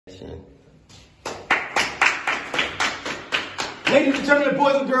Ladies and gentlemen,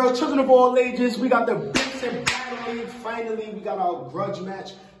 boys and girls, children of all ages, we got the Bimpson Battle League. Finally, we got our grudge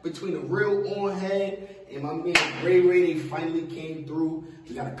match between the real On Head and my man Rayyrayy. They finally came through.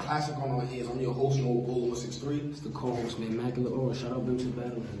 We got a classic on our hands. I'm your host, Bull 163. It's the co-host, man. Immaculate Aura. Shout out Bimpson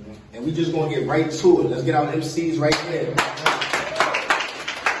Battle League, man. And we just gonna get right to it. Let's get our MCs right there.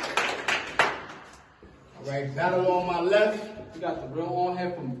 All right, battle on my left. We got the real On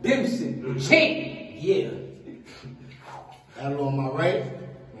Head from Bimpson. Champ! Yeah. Battle on my right.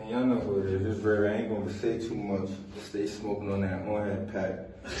 Man, y'all know who it is. This Rayyrayy. I ain't gonna say too much. Stay smoking on that On Head pack.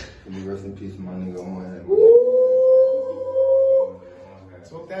 Give me rest in peace, my nigga On Head.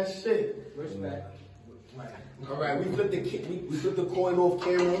 Talk that shit. Respect. All right, we flipped the coin off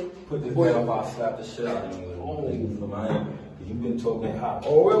camera. Put this down while I slap the shit out of you. Oh, you been talking hot.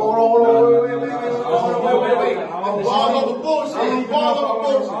 Oh, wait, hold on. I'm balling over bullshit. I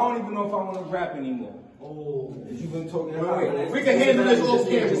don't even know if I want to rap anymore. Oh, you been talking hot. We can handle this off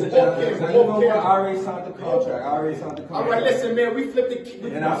camera. I already signed the contract. All right, listen, man, we flipped the...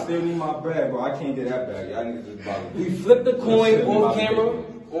 And I still need my bag, but I can't get that bag. Y'all niggas just bother me. We flipped the coin off camera.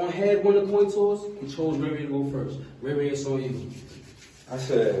 On Head won the coin toss. We chose Rayyrayy to go first. Rayyrayy, it's on you. I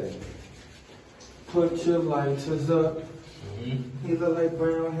said, put your lighters up. He look like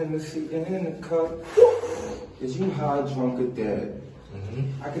brown Hennessy in the cup. Is you high, drunk, or dead?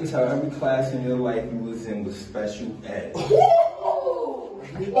 I can tell every class in your life you was in was special ed.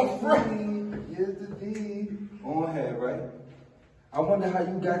 Here's the D. On Head, right? I wonder how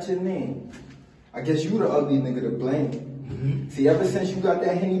you got your name. I guess you the ugly nigga to blame. See, ever since you got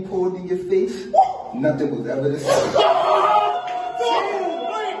that Henny poured in your face, nothing was ever the same.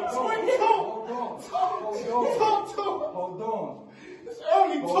 Hold on. It's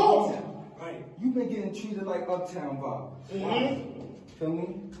early talk. You've been getting treated like Uptown Bob. Feel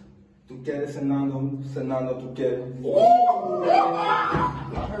me? Tu quieres cenando, tu quieres.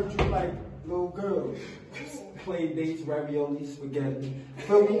 I heard you like little girls. Play dates, ravioli, spaghetti.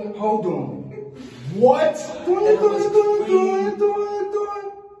 Feel me? Hold on. What? Doing.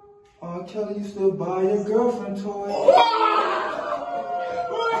 R. Kelly used to buy your girlfriend toy.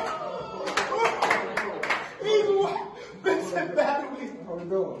 Bimpson Battle League.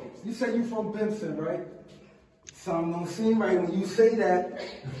 Hold on. You say you from Bimpson, right? Something don't seem right when you say that.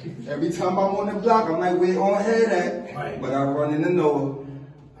 Every time I'm on the block, I'm like, where On Head at? Right. But I run in the Noah,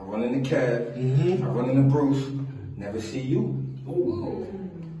 I run in the cab, I run in the Bruce, never see you. Ooh.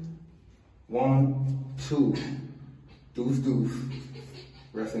 1, 2, deuce.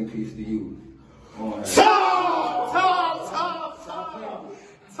 Rest in peace to you. On Head.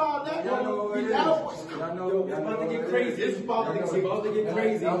 Tom, that Yo, it's about to get crazy. It's about to get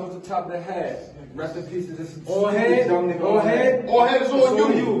crazy. That was the top of the head. Rest in peace to this On Head. young nigga. On Head. On Head is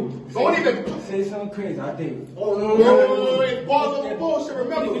on you. Don't even say something crazy. I did. Oh, no. Balls over bullshit,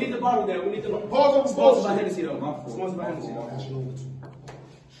 remember. We need the bottle there. We need the balls over Sponsored by bullshit. Hennessy, though. Sponsored by Hennessy, though.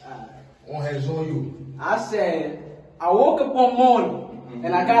 On Head is on you. I said, I woke up one morning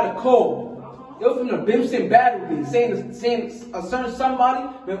and I got a call. It was from the Bimpson Battle League saying a certain somebody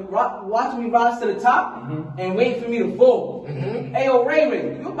been watching me rise to the top and waiting for me to fall. Hey, yo,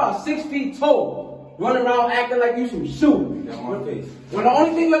 Rayyrayy, you about 6 feet tall, running around acting like you some shoe. When the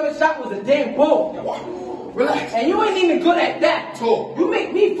only thing you ever shot was a damn ball. Relax. And you ain't even good at that. Talk. You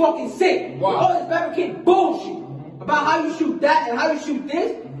make me fucking sick. Wow. All this fabricated bullshit about how you shoot that and how you shoot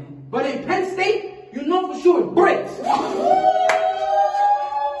this. But in Penn State, you know for shooting bricks.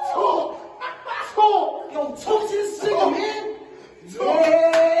 Yo, talk to this nigga, man. Talk to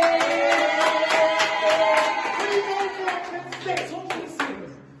this nigga.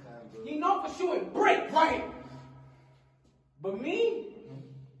 You know for shooting bricks. Right. But me,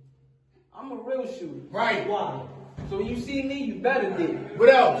 I'm a real shooter. Right. Why? So when you see me, you better dig. What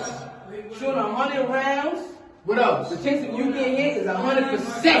else? Shooting 100 rounds. What else? The chance of you getting hit is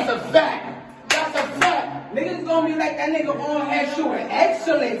 100%. That's a fact. That's a fact. Niggas gonna be like that nigga On Head shooting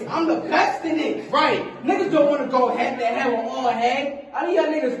excellence. I'm the best in it. Right. Niggas don't want to go head to head with On Head. I need y'all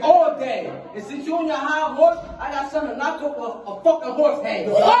niggas all day. And since you on your high horse, I got something to knock off a fucking horse head.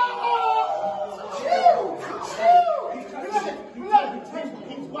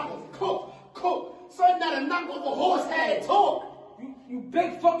 Cook. Something that'll knock off a horse head. Talk. You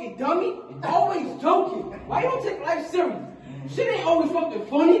big fucking dummy. Always joking. Why you don't take life serious? Shit ain't always fucking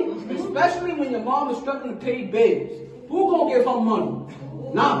funny, especially when your mom is struggling to pay bills. Who gonna give her money?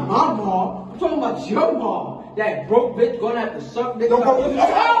 Not my mom. I'm talking about your mom. That broke bitch gonna have to suck dick.